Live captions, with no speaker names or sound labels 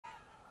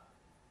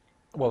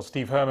Well,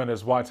 Steve Herman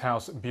is White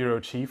House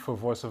Bureau Chief for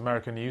Voice of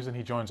America News, and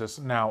he joins us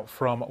now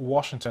from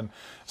Washington.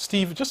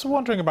 Steve, just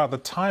wondering about the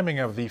timing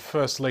of the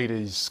First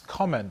Lady's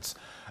comments.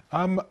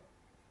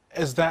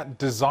 Is that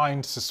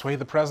designed to sway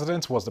the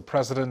president? Was the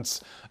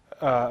president's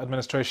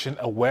administration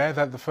aware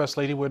that the First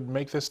Lady would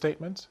make this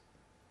statement?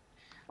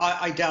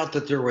 I doubt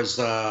that there was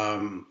a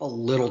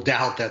little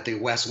doubt that the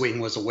West Wing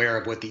was aware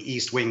of what the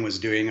East Wing was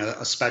doing,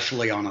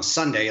 especially on a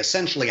Sunday.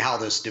 Essentially, how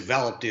this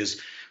developed is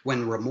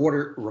when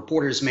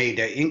reporters made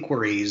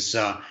inquiries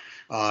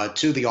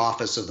to the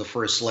office of the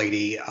First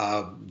Lady,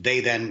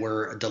 they then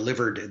were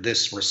delivered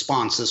this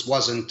response. This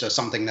wasn't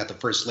something that the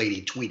First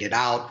Lady tweeted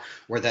out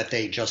or that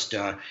they just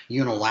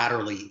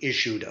unilaterally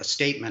issued a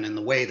statement. And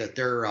the way that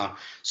they're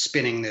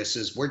spinning this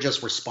is we're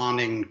just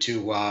responding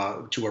to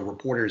a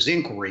reporter's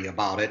inquiry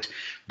about it.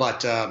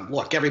 But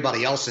look,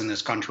 everybody else in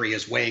this country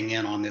is weighing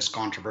in on this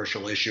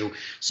controversial issue.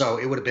 So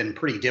it would have been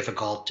pretty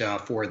difficult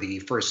for the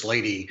First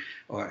Lady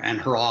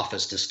and her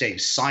office to stay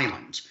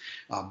silent.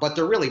 But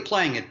they're really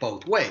playing it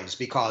both ways,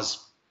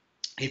 because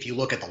if you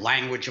look at the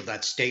language of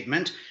that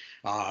statement,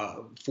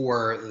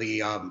 for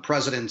the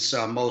president's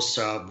most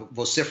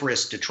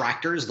vociferous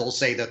detractors, they'll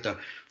say that the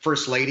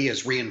First Lady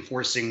is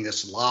reinforcing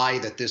this lie,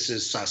 that this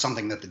is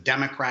something that the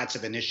Democrats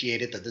have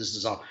initiated, that this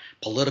is a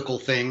political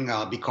thing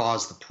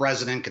because the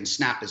president can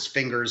snap his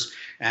fingers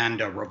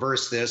and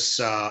reverse this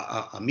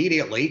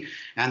immediately.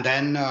 And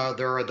then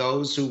there are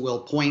those who will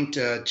point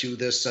to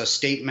this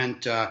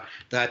statement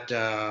that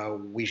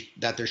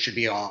there should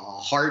be a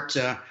heart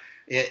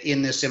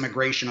in this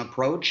immigration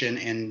approach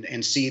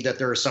and see that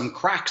there are some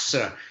cracks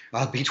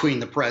between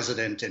the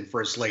president and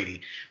First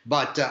Lady.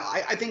 But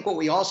I think what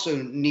we also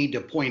need to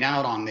point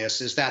out on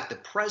this is that the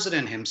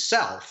president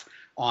himself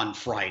on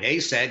Friday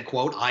said,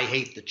 quote, "I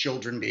hate the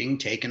children being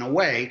taken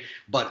away."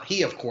 But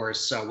he, of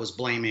course, was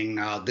blaming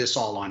this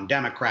all on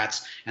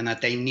Democrats and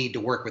that they need to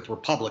work with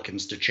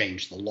Republicans to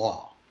change the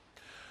law.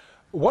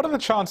 What are the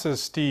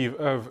chances, Steve,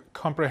 of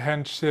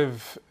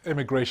comprehensive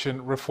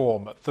immigration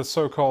reform, the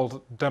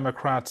so-called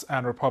Democrats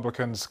and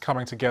Republicans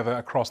coming together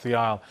across the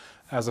aisle,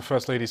 as the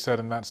First Lady said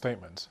in that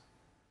statement?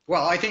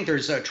 Well, I think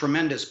there's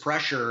tremendous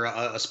pressure,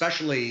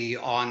 especially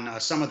on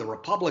some of the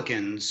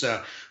Republicans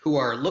who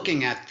are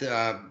looking at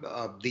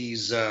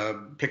these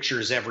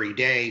pictures every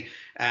day,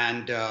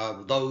 and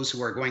those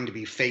who are going to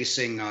be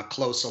facing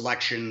close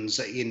elections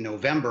in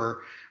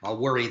November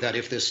worry that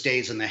if this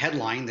stays in the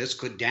headline, this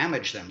could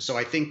damage them. So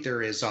I think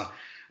there is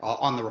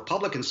on the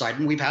Republican side,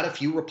 and we've had a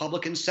few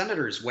Republican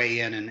senators weigh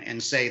in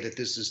and say that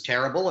this is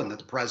terrible and that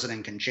the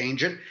president can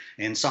change it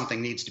and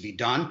something needs to be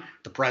done.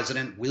 The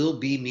president will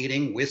be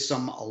meeting with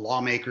some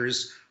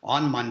lawmakers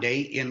on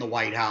Monday in the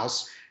White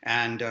House,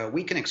 and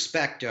we can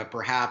expect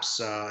perhaps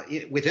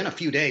within a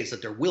few days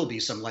that there will be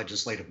some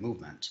legislative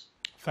movement.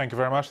 Thank you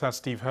very much. That's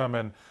Steve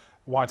Herman,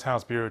 White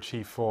House Bureau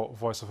Chief for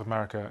Voice of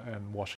America in Washington.